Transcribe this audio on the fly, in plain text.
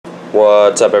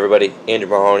What's up, everybody? Andrew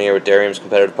Mahone here with Darium's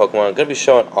Competitive Pokemon. I'm going to be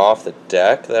showing off the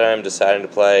deck that I'm deciding to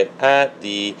play at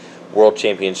the World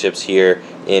Championships here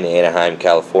in Anaheim,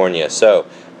 California. So,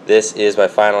 this is my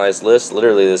finalized list.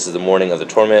 Literally, this is the morning of the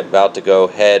tournament. About to go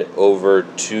head over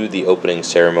to the opening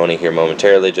ceremony here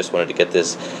momentarily. Just wanted to get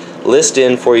this list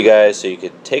in for you guys so you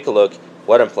could take a look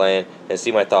what I'm playing and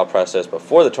see my thought process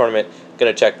before the tournament.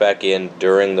 Going to check back in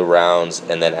during the rounds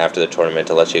and then after the tournament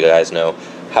to let you guys know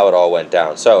how it all went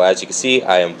down. So as you can see,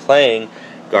 I am playing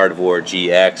Gardevoir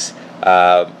GX.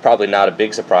 Probably not a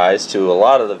big surprise to a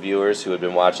lot of the viewers who have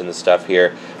been watching this stuff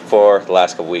here for the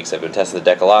last couple weeks. I've been testing the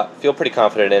deck a lot, feel pretty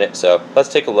confident in it, so let's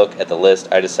take a look at the list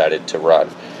I decided to run.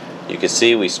 You can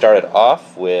see we started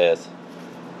off with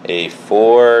a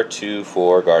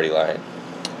 4-2-4 Guardy line.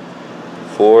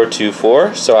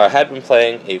 4-2-4, so I had been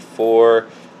playing a 4-3-4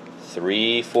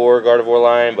 Gardevoir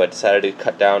line, but decided to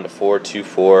cut down to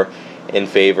 4-2-4 in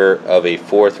favor of a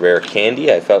 4th rare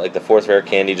candy. I felt like the 4th rare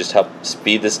candy just helped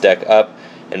speed this deck up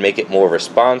and make it more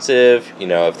responsive. You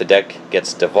know, if the deck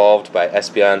gets devolved by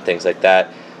Espeon, things like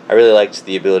that. I really liked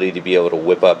the ability to be able to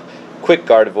whip up quick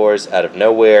Gardevoirs out of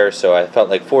nowhere, so I felt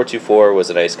like 4-2-4 was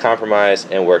a nice compromise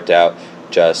and worked out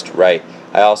just right.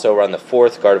 I also run the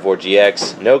 4th Gardevoir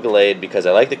GX, no Gallade, because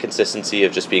I like the consistency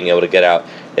of just being able to get out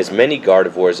as many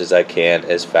Gardevoirs as I can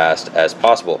as fast as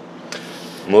possible.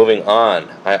 Moving on,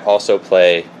 I also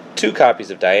play 2 copies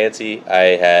of Diancie.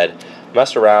 I had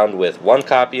messed around with 1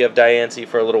 copy of Diancie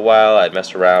for a little while. I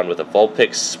messed around with a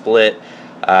Vulpix split.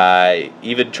 I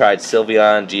even tried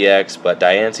Sylveon GX, but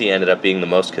Diancie ended up being the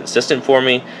most consistent for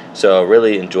me, so I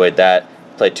really enjoyed that.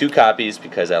 Played 2 copies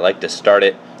because I like to start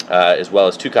it, as well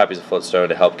as 2 copies of Floatstone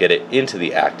to help get it into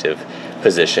the active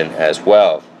position as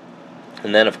well.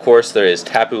 And then, of course, there is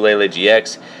Tapu Lele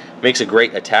GX. Makes a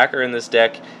great attacker in this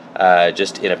deck.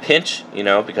 Just in a pinch, you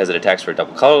know, because it attacks for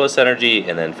double colorless energy,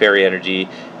 and then fairy energy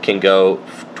can go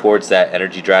towards that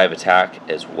energy drive attack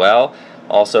as well.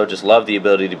 Also, just love the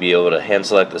ability to be able to hand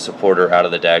select the supporter out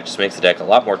of the deck. Just makes the deck a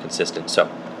lot more consistent.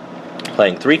 So,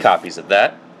 playing 3 copies of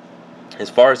that. As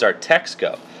far as our techs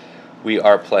go, we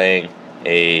are playing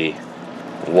a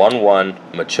 1-1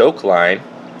 Machoke line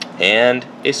and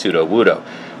a Sudowoodo.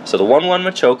 So the 1-1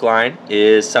 Machoke line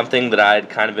is something that I'd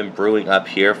kind of been brewing up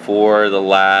here for the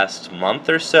last month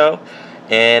or so,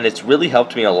 and it's really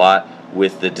helped me a lot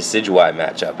with the Decidueye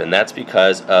matchup, and that's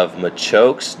because of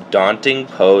Machoke's Daunting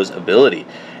Pose ability.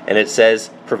 And it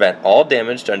says, prevent all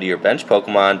damage done to your bench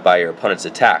Pokemon by your opponent's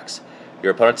attacks.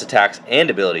 Your opponent's attacks and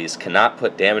abilities cannot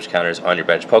put damage counters on your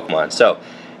bench Pokemon. So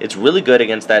it's really good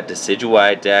against that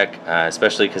Decidueye deck,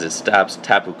 especially because it stops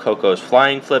Tapu Koko's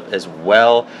Flying Flip as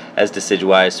well as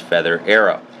Decidueye's Feather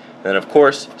Arrow. And then, of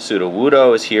course,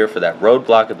 Sudowoodo is here for that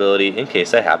Roadblock ability in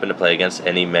case I happen to play against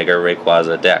any Mega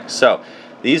Rayquaza decks. So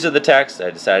these are the techs. I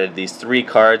decided these 3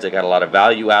 cards, I got a lot of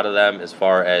value out of them as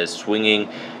far as swinging,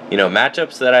 you know,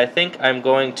 matchups that I think I'm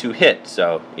going to hit.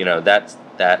 So, you know, that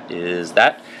is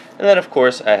that. And then, of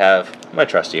course, I have my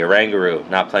trusty Oranguru.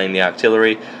 Not playing the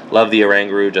Octillery. Love the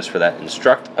Oranguru just for that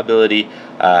Instruct ability.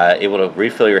 Able to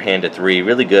refill your hand to 3.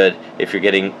 Really good if you're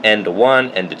getting end to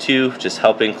 1, end to 2, just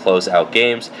helping close out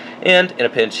games. And in a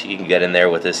pinch, he can get in there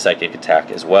with his Psychic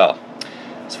Attack as well.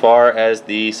 As far as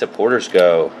the supporters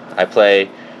go, I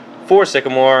play 4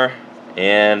 Sycamore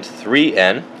and 3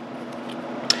 N,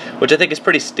 which I think is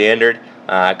pretty standard.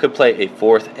 I could play a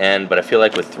 4th N, but I feel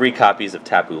like with 3 copies of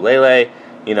Tapu Lele,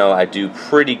 you know, I do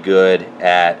pretty good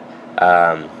at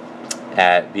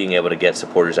being able to get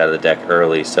supporters out of the deck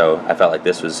early, so I felt like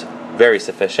this was very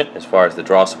sufficient as far as the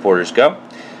draw supporters go.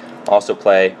 Also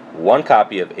play 1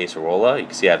 copy of Acerola. You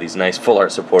can see I have these nice full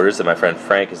art supporters that my friend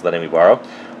Frank is letting me borrow.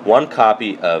 1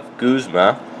 copy of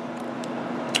Guzma,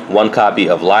 1 copy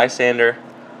of Lysander,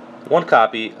 1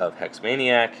 copy of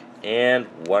Hexmaniac, and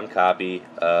 1 copy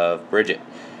of Bridget.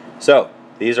 So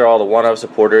these are all the 1-of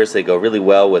supporters. They go really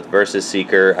well with Versus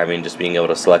Seeker. I mean, just being able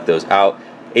to select those out.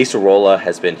 Acerola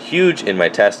has been huge in my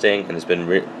testing and has been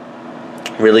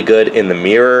really good in the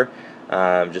mirror.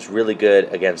 Just really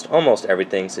good against almost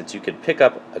everything, since you could pick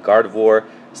up a Gardevoir,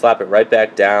 slap it right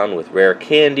back down with Rare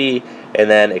Candy, and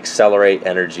then accelerate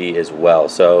energy as well.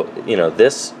 So, you know,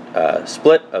 this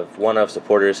split of 1-of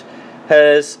supporters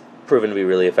has proven to be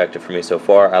really effective for me so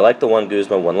far. I like the 1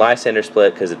 Guzma, 1 Lysander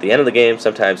split, because at the end of the game,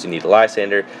 sometimes you need a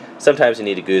Lysander, sometimes you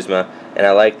need a Guzma, and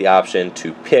I like the option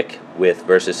to pick with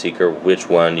Versus Seeker which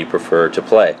one you prefer to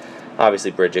play.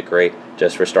 Obviously, Bridget, great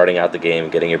just for starting out the game,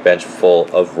 getting your bench full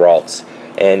of Ralts,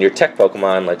 and your tech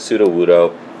Pokemon like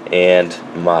Sudowoodo and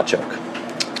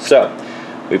Machoke. So,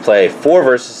 we play 4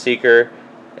 Versus Seeker,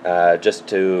 just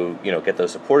to, you know, get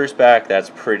those supporters back. That's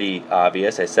pretty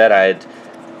obvious. I said I'd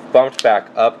bumped back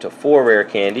up to 4 rare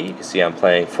candy. You can see I'm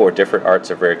playing 4 different arts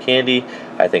of rare candy.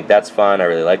 I think that's fun. I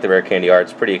really like the rare candy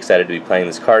arts. Pretty excited to be playing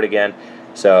this card again.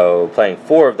 So playing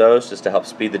 4 of those just to help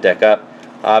speed the deck up.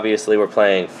 Obviously, we're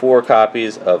playing 4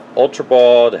 copies of Ultra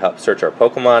Ball to help search our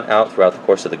Pokemon out throughout the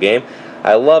course of the game.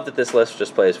 I love that this list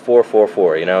just plays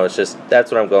 4-4-4. You know, it's just,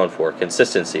 that's what I'm going for,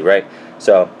 consistency, right?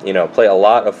 So, you know, play a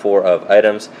lot of 4 of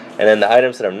items, and then the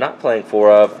items that I'm not playing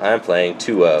 4 of, I'm playing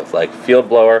 2 of, like Field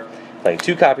Blower. Playing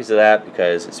 2 copies of that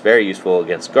because it's very useful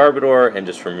against Garbodor and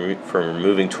just for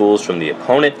removing tools from the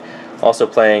opponent. Also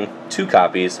playing 2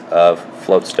 copies of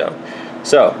Floatstone.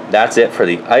 So that's it for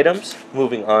the items.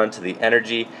 Moving on to the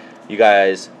energy. You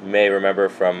guys may remember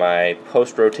from my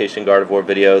post-rotation Gardevoir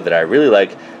video that I really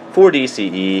like 4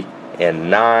 DCE and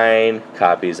 9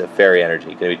 copies of Fairy Energy.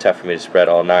 It's going to be tough for me to spread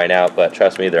all 9 out, but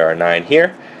trust me, there are 9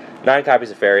 here. 9 copies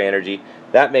of Fairy Energy.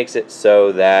 That makes it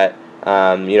so that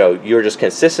you know, you're just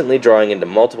consistently drawing into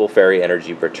multiple Fairy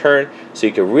Energy per turn, so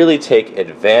you can really take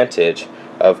advantage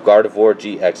of Gardevoir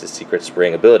GX's Secret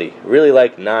Spring ability. Really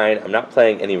like 9. I'm not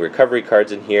playing any recovery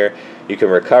cards in here. You can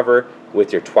recover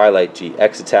with your Twilight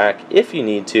GX attack if you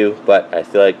need to, but I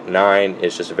feel like 9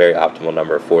 is just a very optimal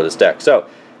number for this deck. So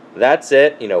that's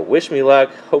it. You know, wish me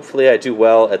luck. Hopefully I do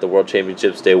well at the World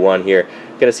Championships Day 1 here.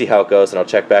 Gonna see how it goes, and I'll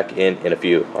check back in a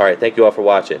few. Alright, thank you all for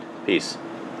watching. Peace.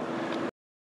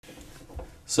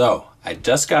 So, I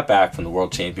just got back from the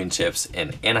World Championships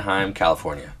in Anaheim,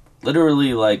 California.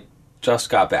 Literally, like, just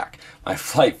got back. My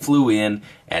flight flew in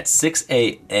at 6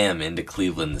 a.m. into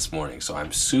Cleveland this morning, so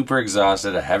I'm super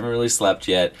exhausted. I haven't really slept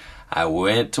yet. I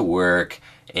went to work,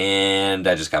 and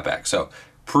I just got back. So,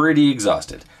 pretty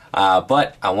exhausted.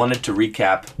 But I wanted to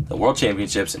recap the World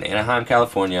Championships in Anaheim,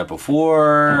 California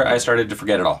before I started to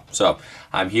forget it all. So,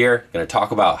 I'm here, going to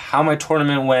talk about how my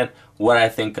tournament went, what I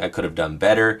think I could have done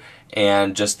better,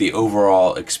 and just the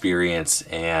overall experience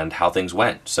and how things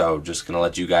went. So just gonna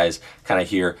let you guys kind of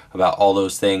hear about all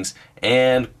those things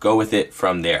and go with it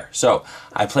from there. So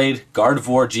I played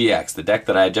Gardevoir GX, the deck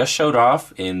that I just showed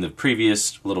off in the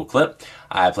previous little clip.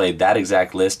 I played that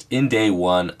exact list in day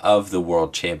 1 of the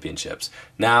World Championships.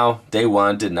 Now, day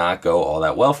 1 did not go all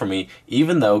that well for me,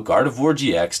 even though Gardevoir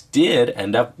GX did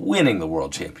end up winning the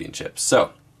World Championships.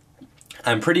 So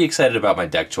I'm pretty excited about my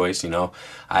deck choice, you know.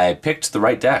 I picked the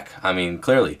right deck, I mean,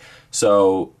 clearly.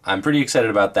 So I'm pretty excited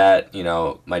about that. You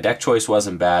know, my deck choice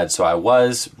wasn't bad, so I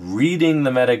was reading the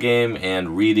metagame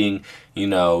and reading, you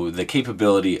know, the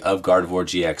capability of Gardevoir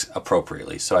GX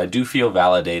appropriately. So I do feel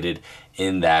validated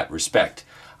in that respect.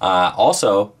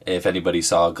 Also, if anybody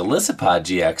saw, Golisopod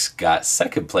GX got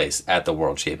 2nd place at the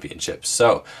World Championships.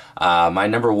 So my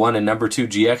number 1 and number 2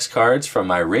 GX cards from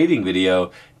my rating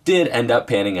video did end up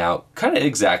panning out kind of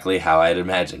exactly how I had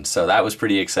imagined. So that was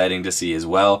pretty exciting to see as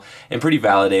well, and pretty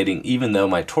validating, even though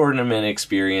my tournament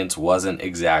experience wasn't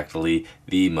exactly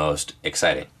the most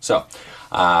exciting. So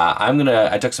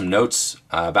I took some notes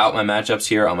about my matchups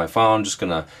here on my phone, just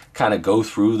gonna kind of go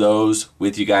through those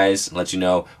with you guys and let you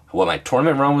know what my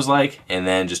tournament run was like, and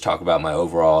then just talk about my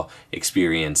overall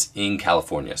experience in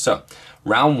California. So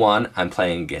round 1, I'm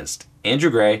playing against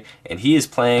Andrew Gray, and he is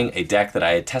playing a deck that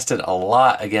I had tested a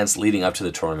lot against leading up to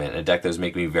the tournament, a deck that was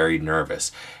making me very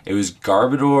nervous. It was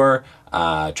Garbodor,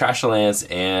 Trashalance,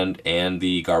 and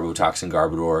the Garbotoxin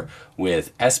Garbodor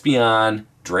with Espeon,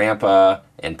 Drampa,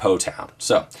 and Potown.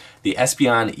 So the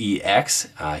Espeon EX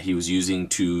he was using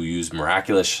to use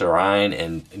Miraculous Shrine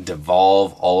and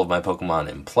devolve all of my Pokemon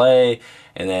in play,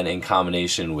 and then in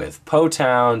combination with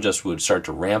Potown just would start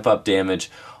to ramp up damage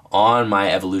on my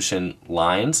evolution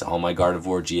lines, all my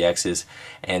Gardevoir GXs,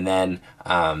 and then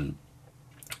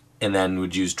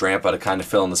would use Drampa to kind of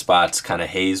fill in the spots, kind of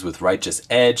haze with Righteous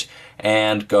Edge,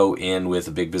 and go in with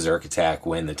a big Berserk attack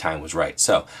when the time was right.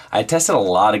 So I tested a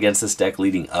lot against this deck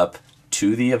leading up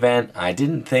to the event. I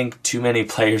didn't think too many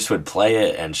players would play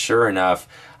it, and sure enough,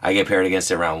 I get paired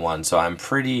against it round 1, so I'm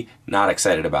pretty not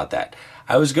excited about that.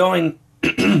 I was going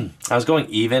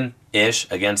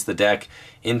even-ish against the deck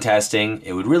in testing.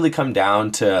 It would really come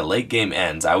down to late game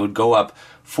ends. I would go up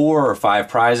 4 or 5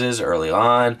 prizes early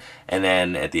on, and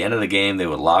then at the end of the game they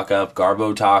would lock up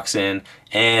Garbotoxin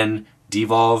and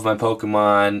devolve my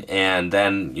Pokemon, and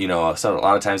then, you know, so a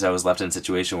lot of times I was left in a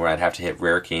situation where I'd have to hit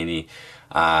Rare Candy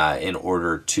in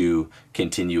order to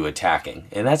continue attacking.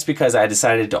 And that's because I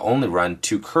decided to only run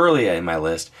 2 Curlia in my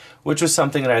list, which was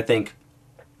something that I think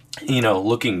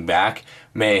looking back,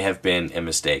 may have been a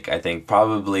mistake. I think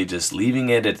probably just leaving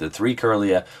it at the 3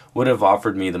 Curlia would have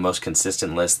offered me the most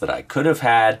consistent list that I could have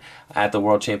had at the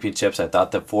World Championships. I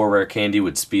thought the 4 Rare Candy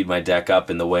would speed my deck up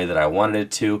in the way that I wanted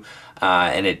it to,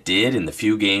 and it did in the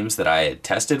few games that I had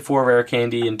tested 4 Rare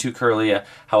Candy and 2 Curlia.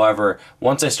 However,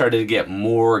 once I started to get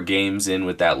more games in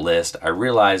with that list, I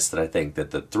realized that I think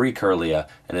that the 3 Curlia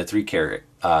and the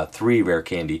 3 Rare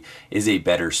Candy is a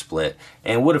better split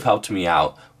and would have helped me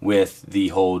out with the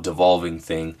whole devolving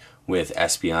thing with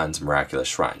Espeon's Miraculous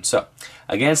Shrine. So,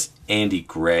 against Andy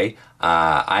Gray,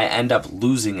 I end up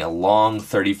losing a long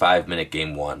 35-minute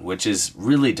game 1, which is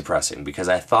really depressing because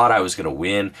I thought I was going to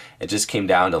win. It just came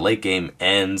down to late game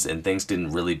ends and things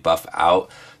didn't really buff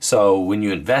out. So when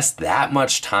you invest that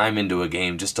much time into a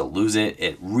game just to lose it,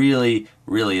 it really,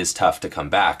 really is tough to come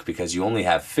back because you only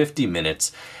have 50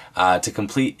 minutes to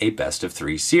complete a best of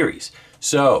 3 series.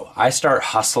 So I start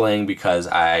hustling because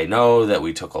I know that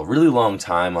we took a really long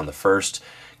time on the first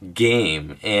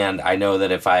game, and I know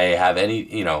that if I have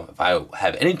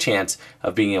any chance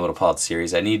of being able to pull out the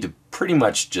series, I need to pretty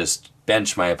much just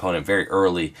bench my opponent very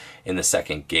early in the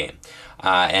second game,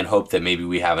 and hope that maybe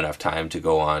we have enough time to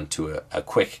go on to a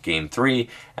quick game 3,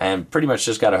 and pretty much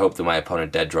just got to hope that my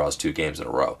opponent dead draws 2 games in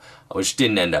a row, which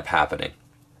didn't end up happening.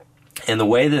 And the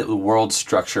way that the world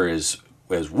structure has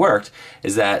worked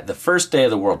is that the first day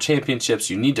of the World Championships,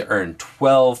 you need to earn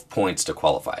 12 points to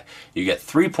qualify. You get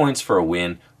 3 points for a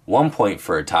win, 1 point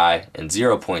for a tie, and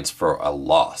 0 points for a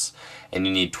loss. And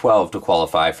you need 12 to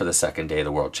qualify for the second day of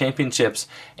the World Championships,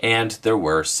 and there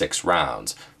were 6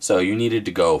 rounds. So you needed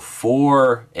to go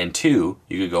 4 and 2.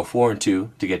 You could go 4 and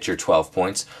 2 to get your 12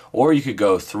 points, or you could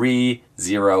go 3,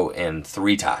 0, and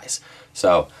 3 ties.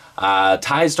 So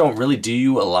ties don't really do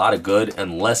you a lot of good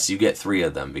unless you get 3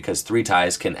 of them, because 3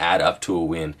 ties can add up to a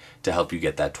win to help you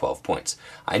get that 12 points.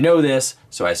 I know this,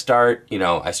 so I start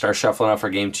shuffling up for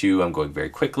game 2. I'm going very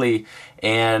quickly,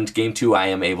 and game 2 I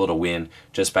am able to win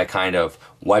just by kind of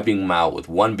wiping him out with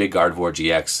 1 big Gardevoir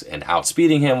GX and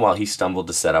outspeeding him while he stumbled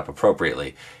to set up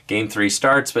appropriately. Game 3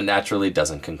 starts, but naturally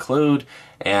doesn't conclude,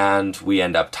 and we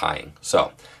end up tying.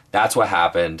 So that's what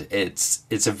happened.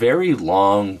 It's a very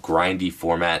long, grindy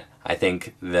format. I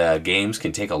think the games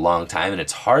can take a long time, and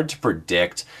it's hard to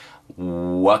predict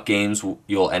what games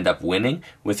you'll end up winning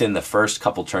within the first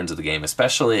couple turns of the game,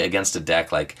 especially against a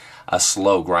deck like a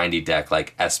slow, grindy deck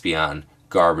like Espeon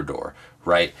Garbodor,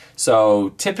 right? So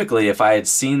typically, if I had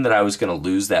seen that I was going to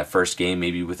lose that first game,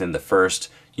 maybe within the first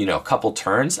couple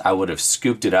turns, I would have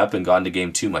scooped it up and gone to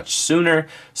game 2 much sooner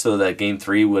so that game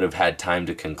 3 would have had time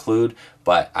to conclude.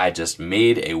 But I just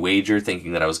made a wager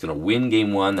thinking that I was going to win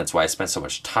game 1. That's why I spent so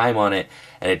much time on it,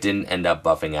 and it didn't end up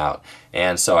buffing out.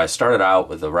 And so I started out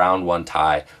with a round 1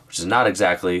 tie, which is not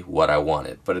exactly what I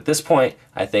wanted. But at this point,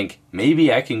 I think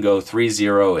maybe I can go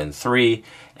 3-0 and 3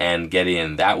 and get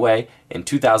in that way. In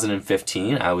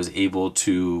 2015, I was able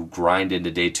to grind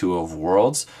into day 2 of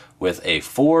Worlds with a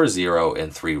 4-0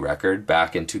 and 3 record.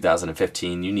 Back in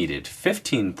 2015, you needed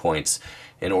 15 points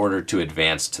in order to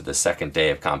advance to the second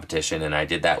day of competition, and I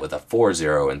did that with a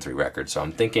 4-0 and 3 record. So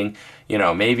I'm thinking,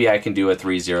 maybe I can do a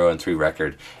 3-0 and 3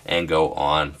 record and go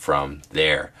on from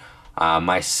there.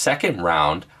 My second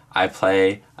round, I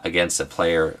play against a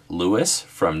player, Lewis,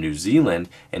 from New Zealand,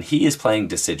 and he is playing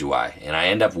Decidueye, and I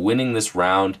end up winning this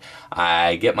round.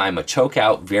 I get my Machoke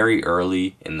out very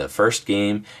early in the first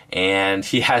game, and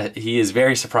he is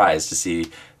very surprised to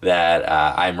see that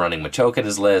I'm running Machoke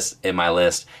in my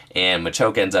list, and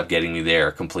Machoke ends up getting me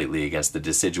there completely against the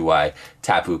Decidueye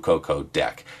Tapu Koko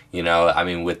deck.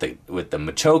 With the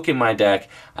Machoke in my deck,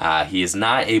 he is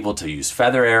not able to use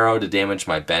Feather Arrow to damage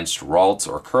my benched Ralts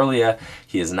or Curlia.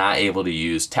 He is not able to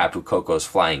use Tapu Koko's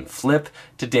Flying Flip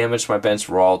to damage my benched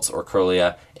Ralts or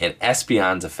Curlia, and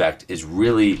Espeon's effect is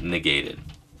really negated.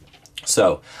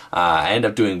 So I end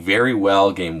up doing very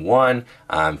well game 1.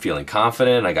 I'm feeling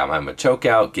confident. I got my Machoke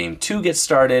out. Game 2 gets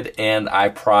started, and I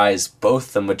prize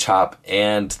both the Machop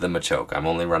and the Machoke. I'm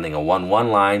only running a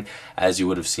 1-1 line, as you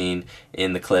would have seen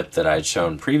in the clip that I'd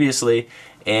shown previously,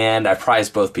 and I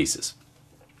prized both pieces.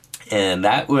 And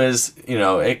that was,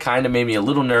 it kind of made me a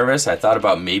little nervous. I thought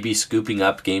about maybe scooping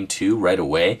up game 2 right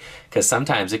away, because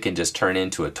sometimes it can just turn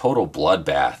into a total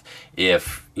bloodbath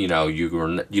if, you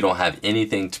don't have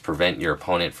anything to prevent your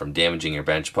opponent from damaging your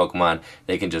bench Pokemon.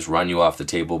 They can just run you off the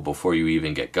table before you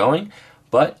even get going.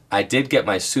 But I did get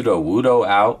my Sudowoodo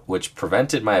out, which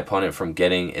prevented my opponent from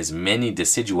getting as many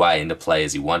Decidueye into play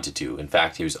as he wanted to. In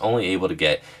fact, he was only able to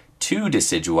get 2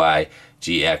 Decidueye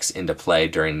GX into play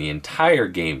during the entire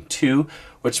game 2,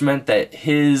 which meant that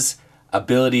his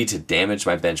ability to damage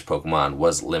my bench Pokemon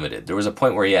was limited. There was a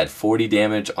point where he had 40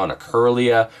 damage on a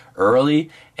Kirlia early,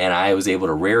 and I was able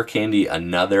to rare candy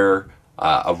another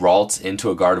a Ralts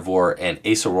into a Gardevoir and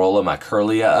Acerola my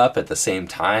Kirlia up at the same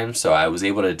time, so I was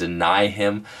able to deny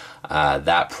him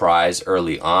that prize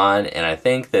early on, and I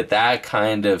think that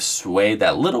kind of swayed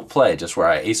that little play, just where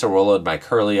I Acerola'd my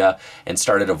Kirlia and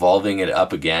started evolving it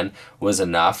up again, was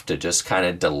enough to just kind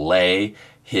of delay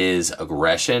his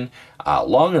aggression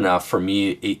long enough for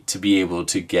me to be able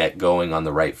to get going on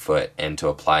the right foot and to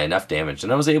apply enough damage,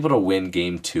 and I was able to win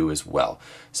game 2 as well.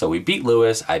 So we beat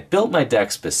Lewis. I built my deck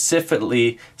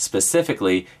specifically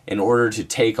in order to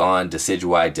take on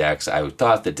Decidueye decks. I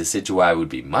thought that Decidueye would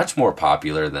be much more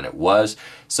popular than it was,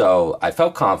 so I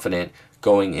felt confident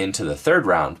going into the 3rd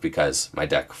round because my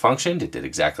deck functioned. It did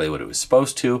exactly what it was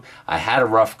supposed to. I had a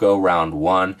rough go round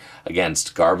 1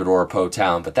 against Garbodor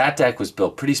Potown, but that deck was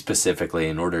built pretty specifically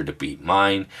in order to beat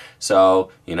mine. So,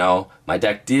 you know, my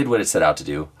deck did what it set out to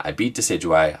do. I beat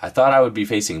Decidueye. I thought I would be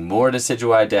facing more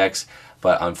Decidueye decks,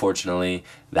 but unfortunately,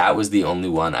 that was the only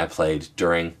one I played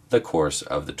during the course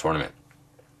of the tournament.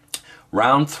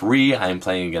 Round 3, I am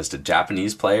playing against a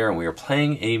Japanese player, and we are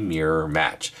playing a mirror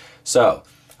match. So,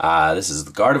 this is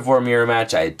the Gardevoir mirror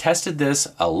match. I had tested this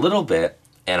a little bit,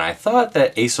 and I thought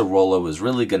that Acerola was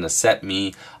really going to set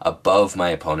me above my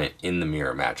opponent in the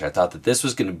mirror match. I thought that this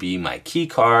was going to be my key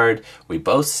card. We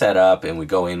both set up, and we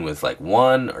go in with like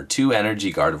 1 or 2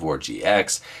 energy Gardevoir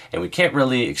GX, and we can't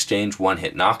really exchange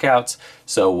one-hit knockouts.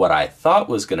 So what I thought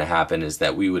was going to happen is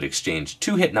that we would exchange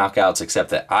 2-hit knockouts, except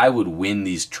that I would win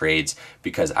these trades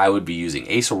because I would be using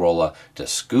Acerola to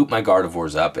scoop my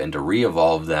Gardevoirs up and to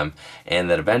re-evolve them, and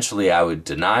that eventually I would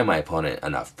deny my opponent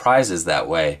enough prizes that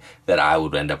way that I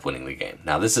would end up winning the game.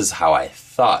 Now this is how I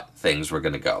thought things were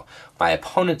going to go. My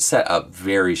opponent set up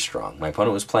very strong. My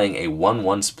opponent was playing a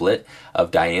 1-1 split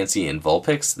of Diancie and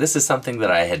Vulpix. This is something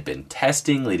that I had been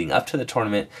testing leading up to the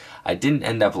tournament. I didn't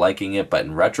end up liking it, but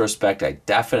in retrospect, I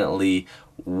definitely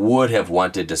would have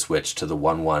wanted to switch to the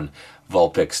 1-1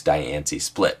 Vulpix Diancie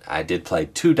split. I did play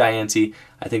 2 Diancie.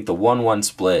 I think the 1-1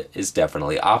 split is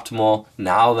definitely optimal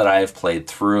now that I have played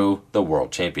through the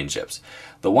World Championships.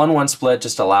 The 1-1 split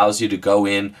just allows you to go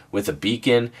in with a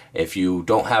beacon if you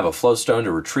don't have a floatstone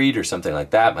to retreat or something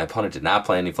like that. My opponent did not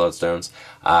play any floatstones.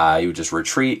 You would just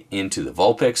retreat into the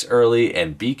Vulpix early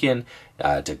and beacon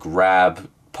to grab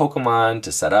Pokemon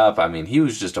to set up. I mean, he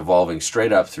was just evolving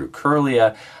straight up through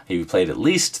Kirlia. He played at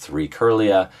least 3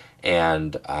 Kirlia,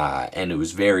 and it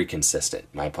was very consistent.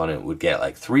 My opponent would get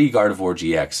like 3 Gardevoir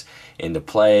GX into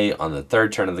play on the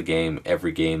 3rd turn of the game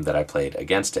every game that I played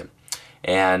against him.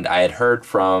 And I had heard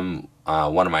from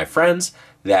one of my friends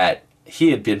that he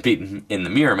had been beaten in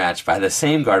the mirror match by the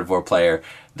same Gardevoir player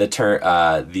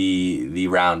the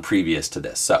round previous to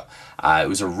this. So it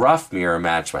was a rough mirror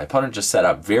match. My opponent just set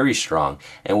up very strong,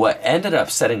 and what ended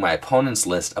up setting my opponent's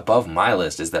list above my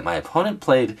list is that my opponent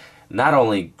played not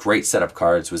only great setup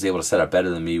cards, was able to set up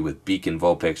better than me with Beacon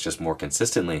Vulpix just more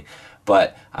consistently,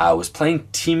 but was playing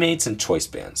Teammates and Choice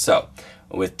Band. So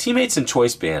with Teammates and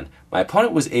Choice Band, my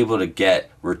opponent was able to get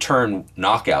return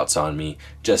knockouts on me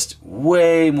just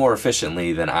way more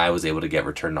efficiently than I was able to get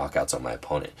return knockouts on my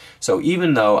opponent. So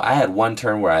even though I had one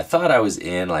turn where I thought I was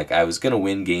in, like I was going to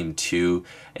win game 2,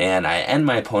 and I end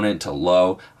my opponent to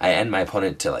low, I end my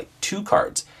opponent to like 2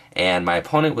 cards. And my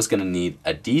opponent was going to need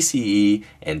a DCE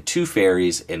and 2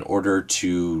 fairies in order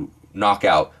to knock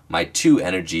out my 2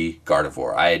 energy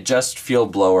Gardevoir. I had just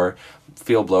field blowered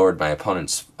my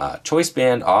opponent's Choice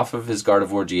Band off of his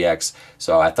Gardevoir GX,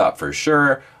 so I thought for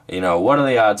sure, you know, what are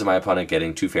the odds of my opponent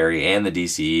getting 2 fairy and the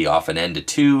DCE off an end to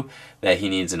 2 that he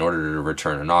needs in order to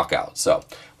return a knockout? So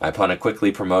my opponent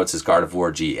quickly promotes his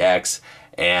Gardevoir GX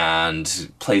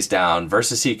and plays down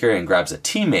Versus Seeker and grabs a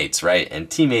Teammates, right? And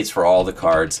Teammates for all the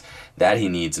cards that he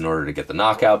needs in order to get the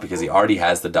knockout because he already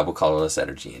has the double colorless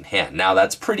energy in hand. Now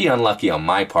that's pretty unlucky on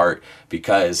my part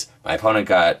because my opponent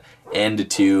got end to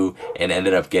 2 and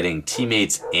ended up getting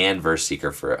Teammates and Verse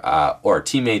Seeker for or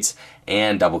Teammates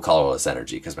and double colorless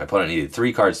energy because my opponent needed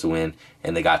 3 cards to win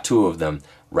and they got 2 of them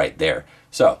right there.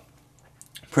 So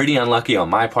pretty unlucky on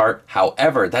my part.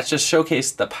 However, that just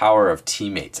showcased the power of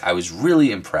Teammates. I was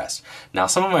really impressed. Now,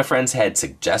 some of my friends had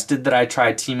suggested that I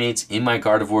try Teammates in my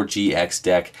Gardevoir GX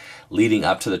deck leading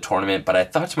up to the tournament, but I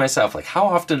thought to myself, like, how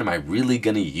often am I really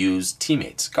going to use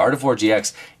Teammates? Gardevoir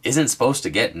GX isn't supposed to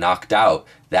get knocked out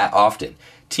that often.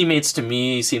 Teammates to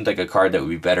me seemed like a card that would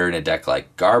be better in a deck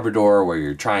like Garbodor, where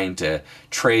you're trying to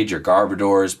trade your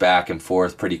Garbodors back and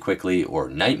forth pretty quickly, or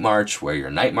Night March, where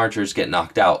your Night Marchers get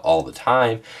knocked out all the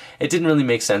time. It didn't really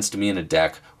make sense to me in a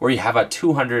deck where you have a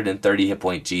 230 hit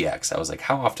point GX. I was like,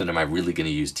 how often am I really going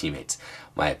to use Teammates?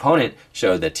 My opponent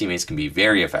showed that Teammates can be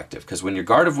very effective, because when your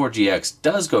Gardevoir GX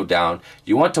does go down,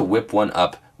 you want to whip one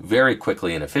up very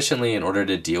quickly and efficiently in order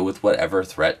to deal with whatever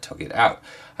threat took it out.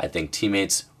 I think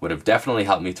Teammates would have definitely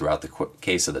helped me throughout the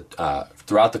course of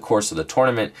the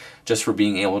tournament, just for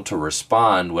being able to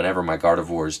respond whenever my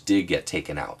Gardevoirs did get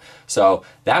taken out. So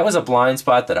that was a blind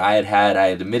spot that I had. I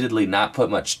had admittedly not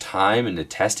put much time into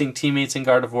testing Teammates in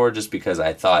Gardevoir, just because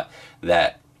I thought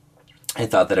that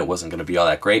it wasn't going to be all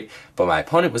that great, but my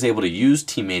opponent was able to use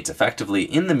Teammates effectively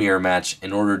in the mirror match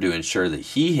in order to ensure that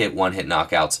he hit one-hit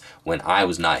knockouts when I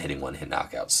was not hitting one-hit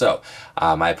knockouts. So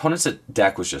my opponent's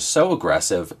deck was just so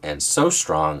aggressive and so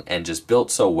strong and just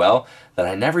built so well that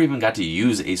I never even got to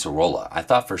use Acerola. I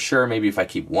thought for sure maybe if I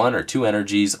keep 1 or 2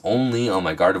 energies only on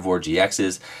my Gardevoir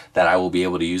GXs that I will be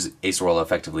able to use Acerola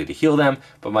effectively to heal them,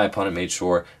 but my opponent made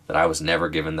sure that I was never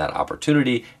given that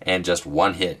opportunity and just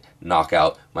one hit knock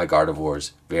out my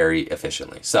Gardevoirs very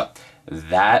efficiently. So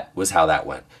that was how that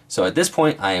went. So at this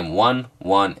point I am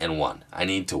 1-1-1. I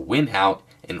need to win out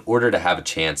in order to have a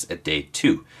chance at day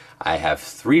 2. I have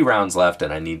 3 rounds left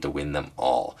and I need to win them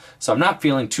all. So I'm not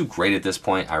feeling too great at this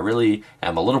point. I really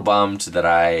am a little bummed that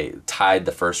I tied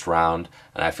the first round,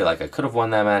 and I feel like I could have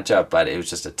won that matchup, but it was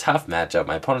just a tough matchup.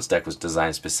 My opponent's deck was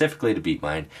designed specifically to beat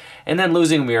mine, and then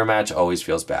losing a mirror match always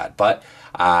feels bad. But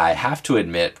I have to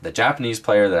admit, the Japanese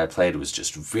player that I played was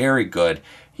just very good.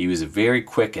 He was a very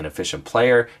quick and efficient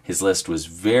player. His list was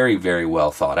very, very well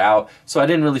thought out, so I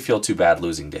didn't really feel too bad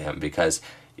losing to him, because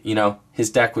you know,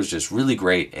 his deck was just really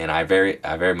great, and I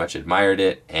very much admired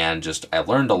it, and just I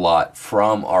learned a lot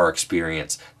from our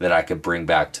experience that I could bring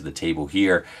back to the table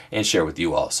here and share with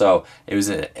you all. So it was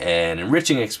an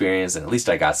enriching experience, and at least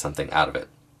I got something out of it.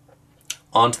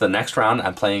 On to the next round.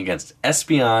 I'm playing against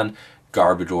Espeon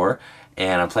Garbodor,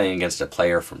 and I'm playing against a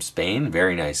player from Spain,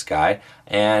 very nice guy,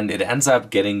 and it ends up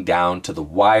getting down to the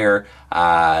wire,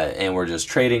 and we're just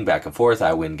trading back and forth.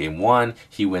 I win game 1,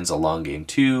 he wins a long game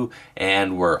 2,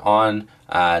 and we're on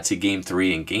to game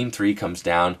 3, and game 3 comes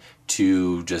down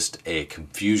to just a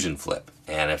confusion flip.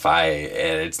 And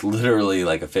it's literally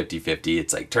like a 50-50.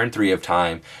 It's like turn 3 of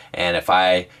time, and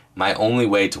my only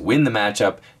way to win the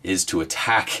matchup is to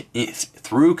attack it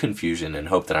through confusion and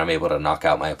hope that I'm able to knock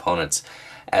out my opponent's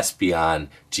Espeon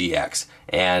GX.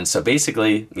 And so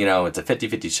basically, you know, it's a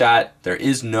 50-50 shot. There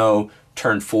is no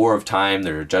turn 4 of time.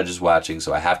 There are judges watching,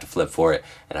 so I have to flip for it.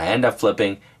 And I end up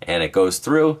flipping, and it goes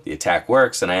through. The attack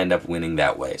works, and I end up winning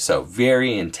that way. So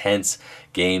very intense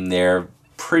game there.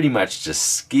 Pretty much just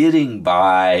skidding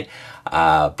by.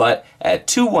 But at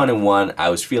 2-1-1, I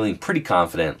was feeling pretty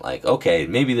confident, like, okay,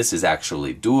 maybe this is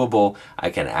actually doable. I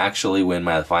can actually win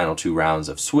my final 2 rounds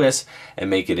of Swiss and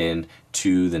make it in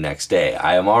to the next day.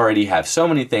 I already have so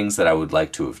many things that I would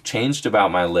like to have changed about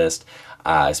my list,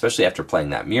 especially after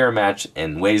playing that mirror match,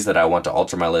 and ways that I want to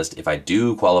alter my list if I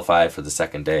do qualify for the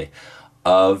second day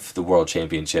of the World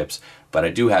Championships. But I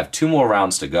do have 2 more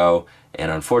rounds to go,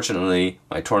 and unfortunately,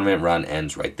 my tournament run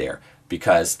ends right there,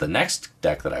 because the next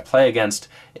deck that I play against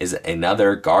is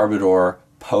another Garbodor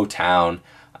Po-Town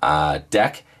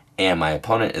deck, and my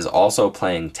opponent is also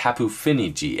playing Tapu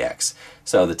Fini GX.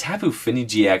 So the Tapu Fini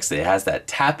GX, it has that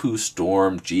Tapu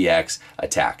Storm GX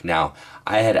attack. Now,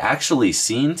 I had actually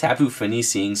seen Tapu Fini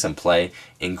seeing some play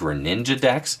in Greninja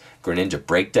decks, Greninja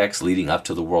break decks leading up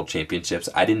to the World Championships.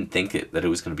 I didn't think that it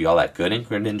was going to be all that good in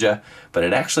Greninja, but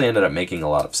it actually ended up making a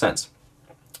lot of sense.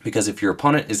 Because if your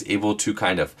opponent is able to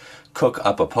kind of cook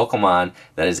up a Pokemon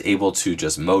that is able to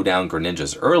just mow down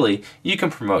Greninjas early, you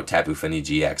can promote Tapu Fini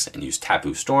GX and use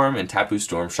Tapu Storm, and Tapu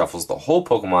Storm shuffles the whole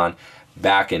Pokemon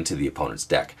back into the opponent's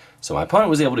deck. So my opponent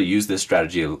was able to use this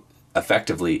strategy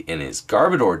effectively in his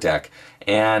Garbodor deck,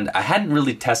 and I hadn't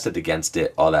really tested against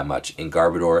it all that much in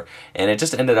Garbodor, and it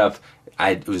just ended up,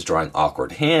 I was drawing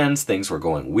awkward hands, things were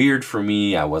going weird for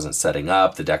me, I wasn't setting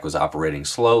up, the deck was operating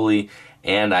slowly,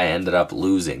 and I ended up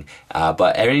losing.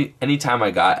 But anytime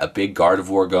I got a big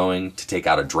Gardevoir going to take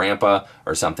out a Drampa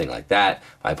or something like that,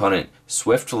 my opponent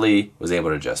swiftly was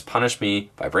able to just punish me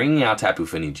by bringing out Tapu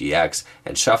Fini GX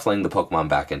and shuffling the Pokemon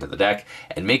back into the deck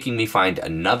and making me find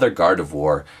another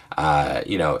Gardevoir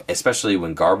You know, especially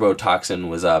when Garbotoxin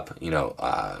was up, you know,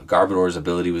 Garbodor's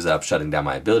ability was up, shutting down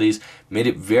my abilities, made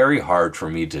it very hard for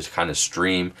me to kind of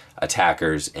stream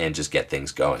attackers and just get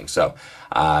things going. So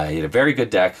he had a very good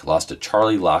deck, lost to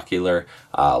Charlie Lockheeler,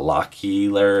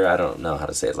 I don't know how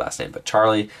to say his last name, but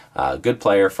Charlie, good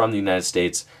player from the United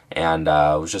States, and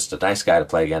was just a nice guy to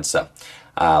play against. So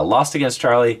lost against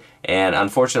Charlie, and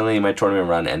unfortunately my tournament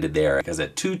run ended there, because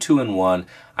at 2-2-1,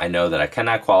 I know that I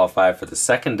cannot qualify for the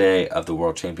second day of the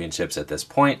World Championships at this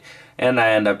point, and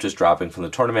I end up just dropping from the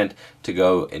tournament to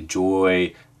go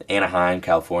enjoy Anaheim,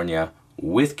 California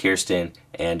with Kirsten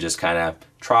and just kind of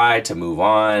try to move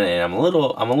on. And I'm a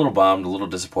little bummed, a little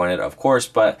disappointed, of course,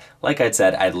 but like I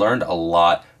said, I'd learned a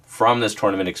lot from this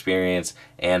tournament experience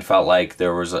and felt like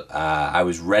there was I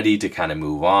was ready to kind of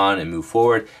move on and move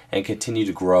forward and continue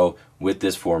to grow with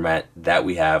this format that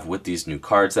we have, with these new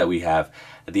cards that we have.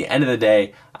 At the end of the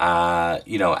day,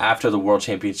 you know, after the World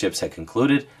Championships had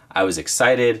concluded, I was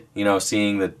excited, you know,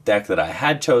 seeing the deck that I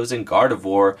had chosen,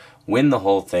 Gardevoir, win the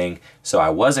whole thing. So I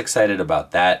was excited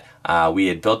about that. We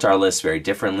had built our list very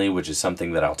differently, which is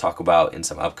something that I'll talk about in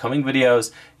some upcoming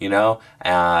videos, you know,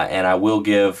 and I will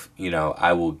give, you know,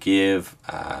 I'll give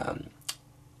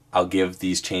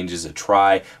these changes a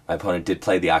try. My opponent did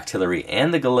play the Octillery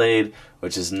and the Gallade,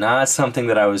 which is not something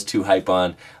that I was too hype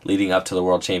on leading up to the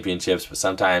World Championships, but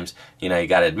sometimes, you know, you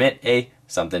gotta admit, hey,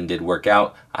 something did work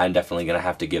out. I'm definitely gonna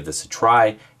have to give this a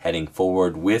try heading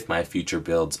forward with my future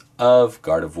builds of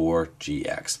Gardevoir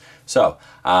GX. So,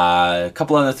 a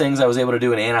couple other things I was able to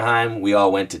do in Anaheim. We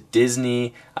all went to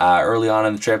Disney early on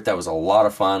in the trip. That was a lot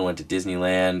of fun. Went to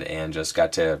Disneyland and just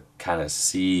got to kind of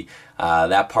see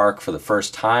that park for the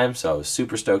first time. So I was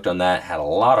super stoked on that. Had a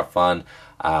lot of fun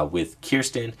with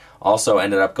Kirsten. Also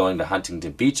ended up going to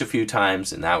Huntington Beach a few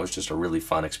times, and that was just a really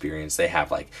fun experience. They have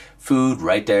like food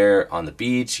right there on the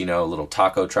beach, you know, little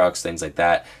taco trucks, things like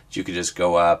that. You could just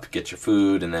go up, get your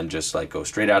food, and then just like go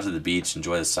straight out to the beach,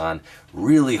 enjoy the sun.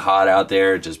 Really hot out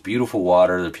there, just beautiful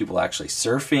water. There were people actually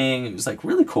surfing. It was like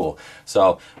really cool.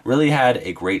 So really had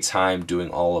a great time doing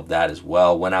all of that as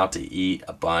well. Went out to eat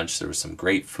a bunch. There was some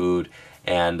great food,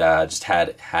 and just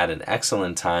had an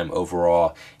excellent time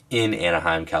overall in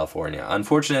Anaheim, California.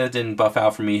 Unfortunately, it didn't buff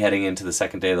out for me heading into the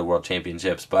second day of the World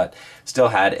Championships, but still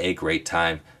had a great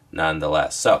time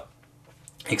nonetheless. So,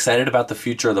 excited about the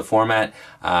future of the format.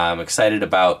 I'm excited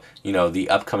about, you know, the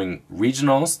upcoming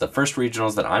regionals. The first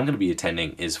regionals that I'm going to be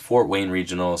attending is Fort Wayne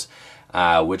Regionals,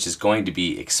 which is going to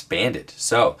be expanded.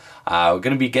 So we're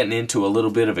going to be getting into a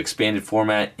little bit of expanded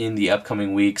format in the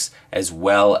upcoming weeks, as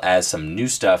well as some new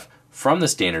stuff from the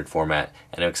standard format,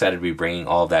 and I'm excited to be bringing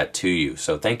all of that to you.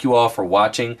 So thank you all for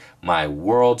watching my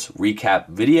Worlds recap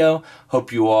video.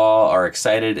 Hope you all are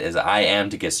excited as I am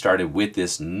to get started with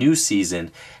this new season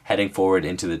heading forward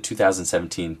into the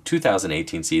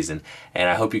 2017-2018 season, and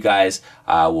I hope you guys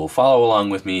will follow along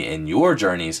with me in your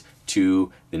journeys to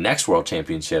the next World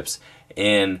Championships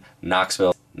in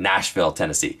Nashville,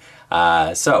 Tennessee.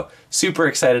 So super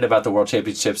excited about the World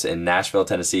Championships in Nashville,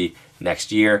 Tennessee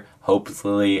next year.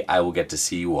 Hopefully I will get to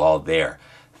see you all there.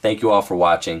 Thank you all for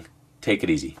watching. Take it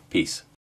easy. Peace.